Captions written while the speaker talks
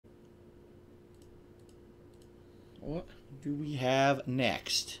What do we have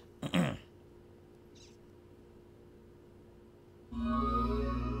next?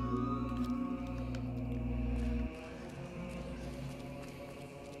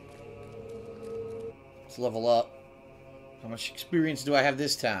 Let's level up. How much experience do I have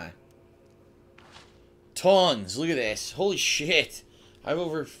this time? Tons. Look at this. Holy shit. I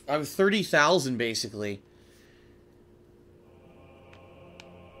have 30,000 basically.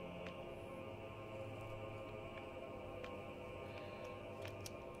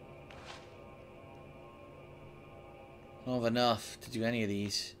 I don't have enough to do any of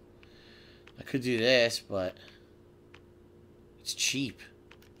these. I could do this, but it's cheap.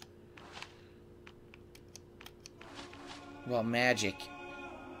 What about magic?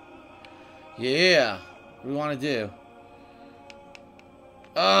 Yeah. What do we want to do?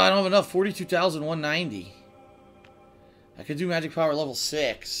 I don't have enough. 42,190. I could do magic power level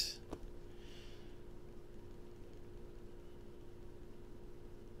 6.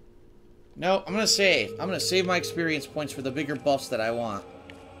 No, I'm going to save. I'm going to save my experience points for the bigger buffs that I want.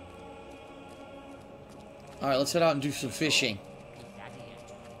 Alright, let's head out and do some fishing.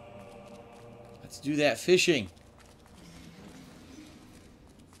 Let's do that fishing.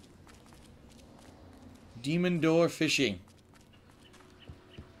 Demon Door fishing.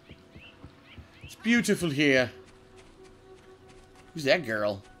 It's beautiful here. Who's that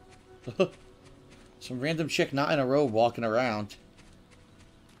girl? Some random chick not in a robe walking around.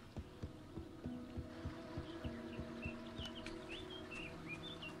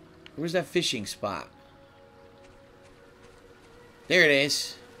 Where's that fishing spot? There it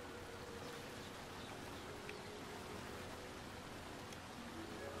is.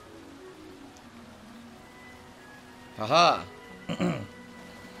 Haha.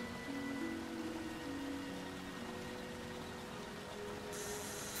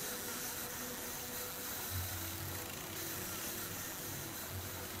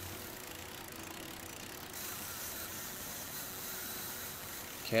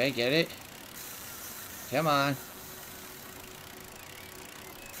 Okay, get it? Come on.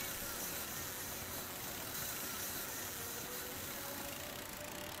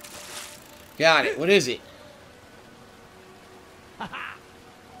 Got it. What is it?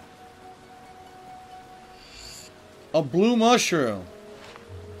 A blue mushroom.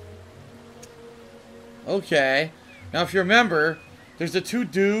 Okay. Now, if you remember, there's the two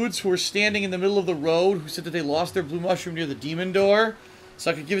dudes who were standing in the middle of the road who said that they lost their blue mushroom near the demon door. So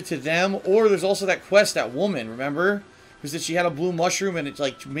I could give it to them. Or there's also that quest, that woman, remember? Who said she had a blue mushroom and it,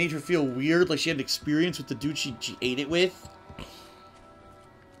 like, made her feel weird. Like she had an experience with the dude she ate it with.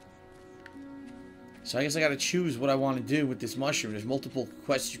 So I guess I gotta choose what I want to do with this mushroom. There's multiple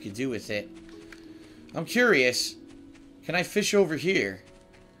quests you can do with it. I'm curious. Can I fish over here?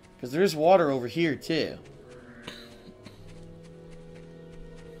 Because there is water over here, too.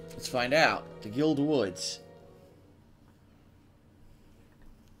 Let's find out. The Guild Woods.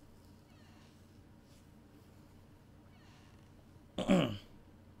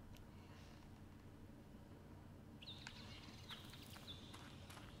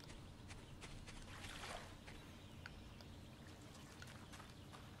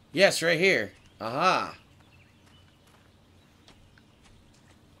 Yes, right here. Aha.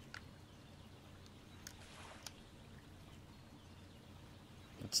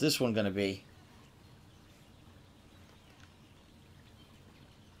 What's this one gonna be?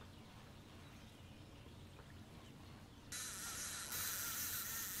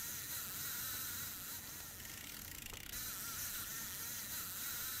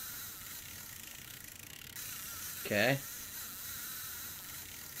 Okay.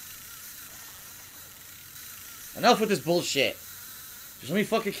 Enough with this bullshit. Just let me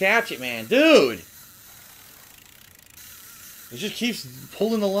fucking catch it, man. Dude! It just keeps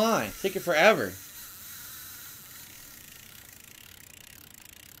pulling the line. It's taking forever.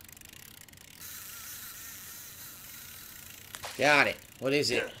 Got it. What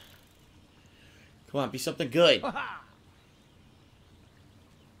is it? Come on, be something good.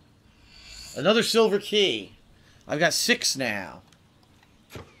 Another silver key. I've got 6 now.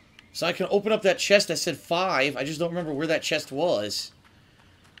 So I can open up that chest that said 5. I just don't remember where that chest was.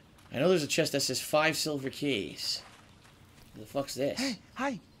 I know there's a chest that says 5 silver keys. Who the fuck's this? Hey,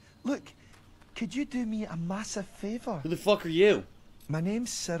 hi. Look, could you do me a massive favour? Who the fuck are you? My name's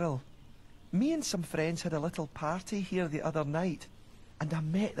Cyril. Me and some friends had a little party here the other night, and I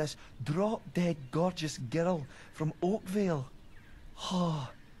met this drop-dead gorgeous girl from Oakvale. Oh,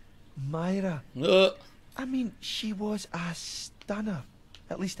 Myra. I mean, she was a stunner.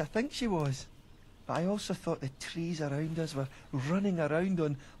 At least I think she was. but I also thought the trees around us were running around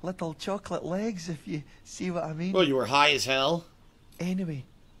on little chocolate legs, if you see what I mean. Well, you were high as hell. Anyway,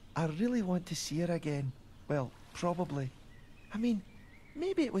 I really want to see her again. Well, probably. I mean,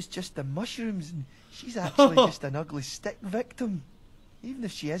 maybe it was just the mushrooms and she's actually just an ugly stick victim. Even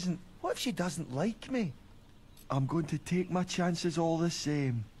if she isn't, what if she doesn't like me? I'm going to take my chances all the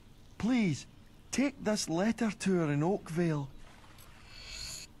same. Please, take this letter to her in Oakvale.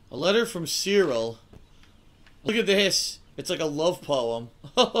 A letter from Cyril. Look at this. It's like a love poem.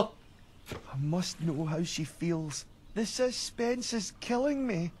 I must know how she feels. The suspense is killing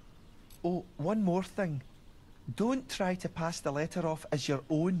me. Oh, one more thing. Don't try to pass the letter off as your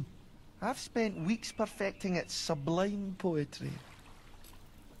own. I've spent weeks perfecting its sublime poetry.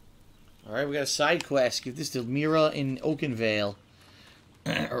 Alright, we got a side quest. Give this to Mira in Oakenvale.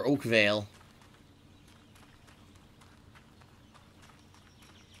 Or Oakvale.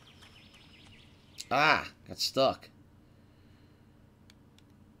 Ah, got stuck.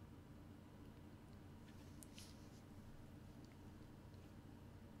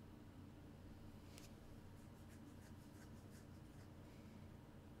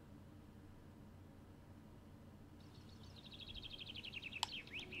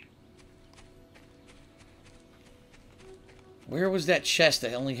 Where was that chest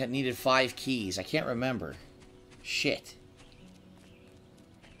that only needed 5 keys? I can't remember. Shit.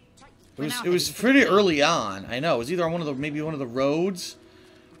 It was pretty early on. I know. It was either on one of the maybe one of the roads,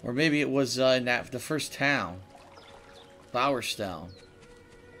 or maybe it was in the first town, Bowerstone.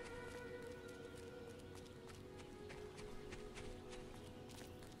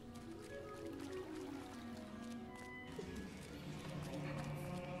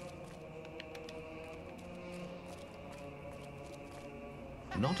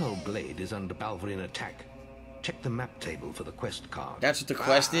 Not all Glade is under Balverine attack. Check the map table for the quest card. That's what the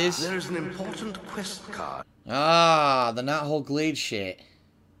quest is? There's an important quest card. Ah, the Not Whole Glade shit.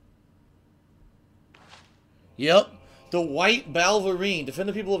 Yep. The White Balverine. Defend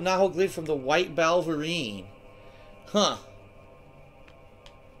the people of Not Whole Glade from the White Balverine. Huh.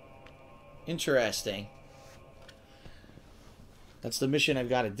 Interesting. That's the mission I've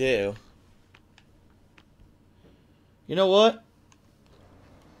got to do. You know what?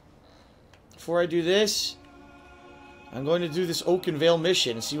 Before I do this, I'm going to do this Oakenvale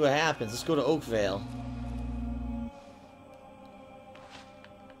mission and see what happens. Let's go to Oakvale.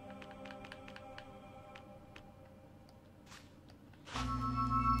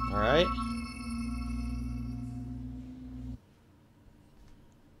 Alright.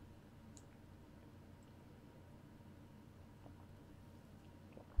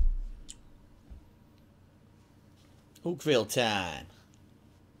 Oakvale time.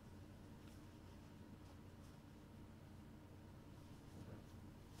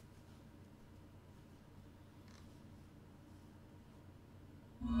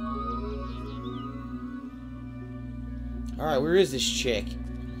 Alright, where is this chick?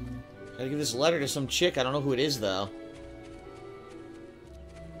 Gotta give this letter to some chick. I don't know who it is, though.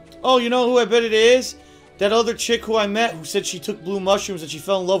 Oh, you know who I bet it is? That other chick who I met who said she took blue mushrooms and she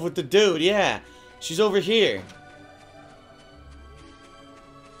fell in love with the dude. Yeah. She's over here.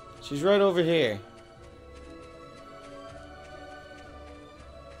 She's right over here.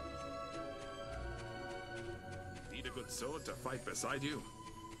 Need a good sword to fight beside you?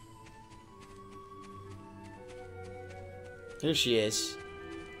 There she is.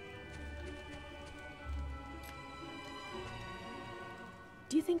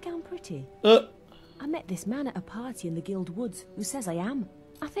 Do you think I'm pretty? I met this man at a party in the Guild Woods who says I am.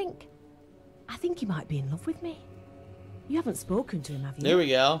 I think he might be in love with me. You haven't spoken to him, have you? There we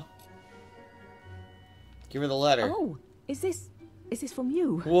go. Give her the letter. Oh, is this from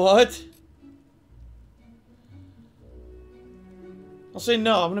you? What? I'll say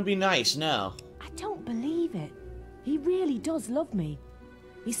no. I'm gonna be nice. No. I don't believe it. He really does love me.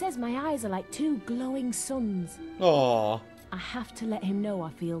 He says my eyes are like 2 glowing suns. Aww. I have to let him know I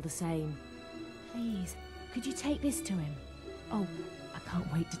feel the same. Please, could you take this to him? Oh, I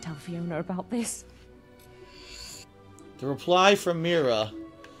can't wait to tell Fiona about this. The reply from Mira.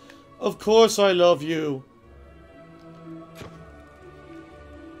 Of course I love you.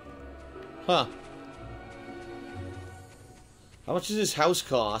 Huh. How much does this house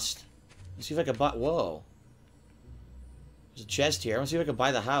cost? Let's see if I can buy... Whoa. There's a chest here. I want to see if I can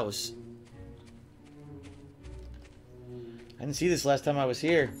buy the house. I didn't see this last time I was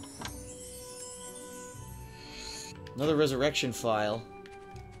here. Another resurrection file.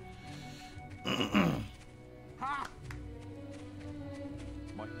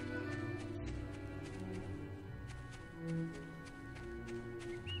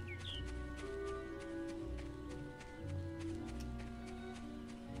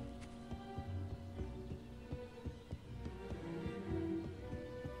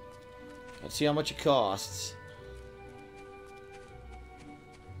 Let's see how much it costs.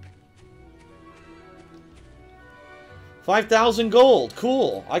 $5,000 gold.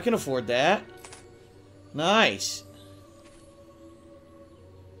 Cool. I can afford that. Nice.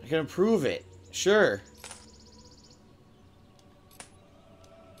 I can improve it. Sure.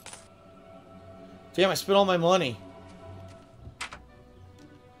 Damn, I spent all my money.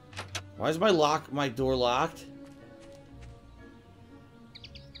 Why is my door locked?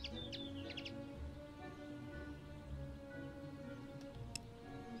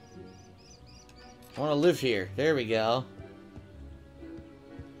 I want to live here. There we go.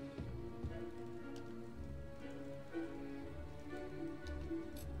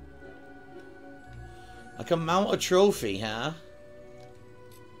 I can mount a trophy, huh?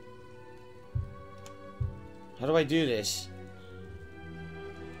 How do I do this?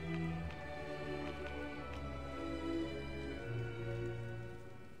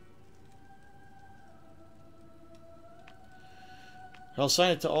 I'll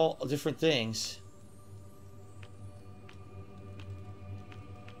assign it to all different things.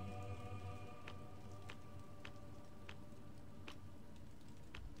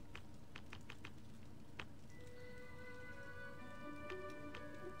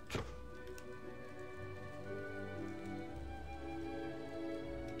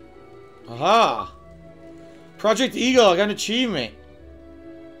 Aha! Project Eagle, I got an achievement.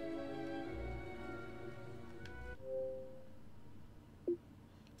 The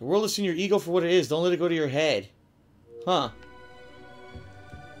world has seen your ego for what it is. Don't let it go to your head. Huh.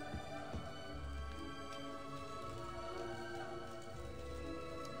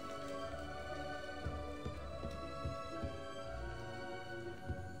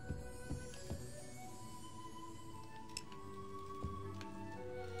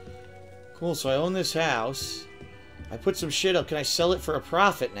 Cool, so I own this house. I put some shit up. Can I sell it for a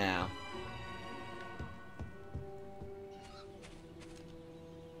profit now?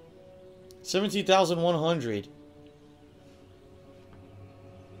 $17,100.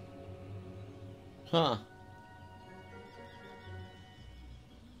 Huh.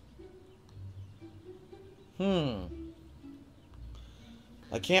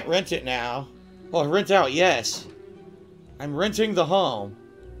 I can't rent it now. Oh, rent out, yes. I'm renting the home.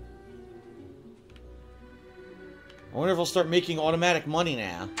 I wonder if I'll start making automatic money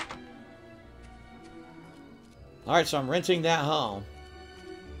now. Alright, so I'm renting that home.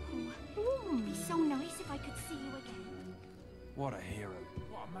 Oh, it'd be so nice if I could see you again. What a hero.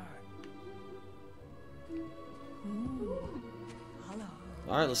 What a man. Ooh. Hello.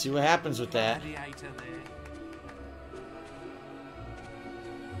 Alright, let's see what happens with that. Gladiator there.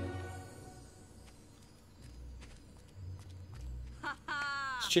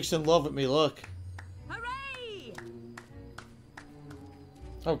 This chick's in love with me, look. Hooray!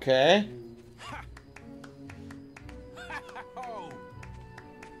 Okay. Oh.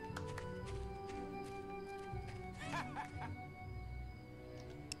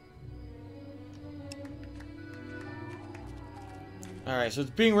 Alright, so it's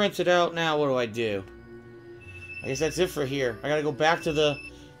being rented out now. What do I do? I guess that's it for here. I gotta go back to the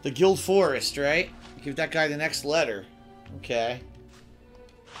Guild Forest, right? Give that guy the next letter. Okay.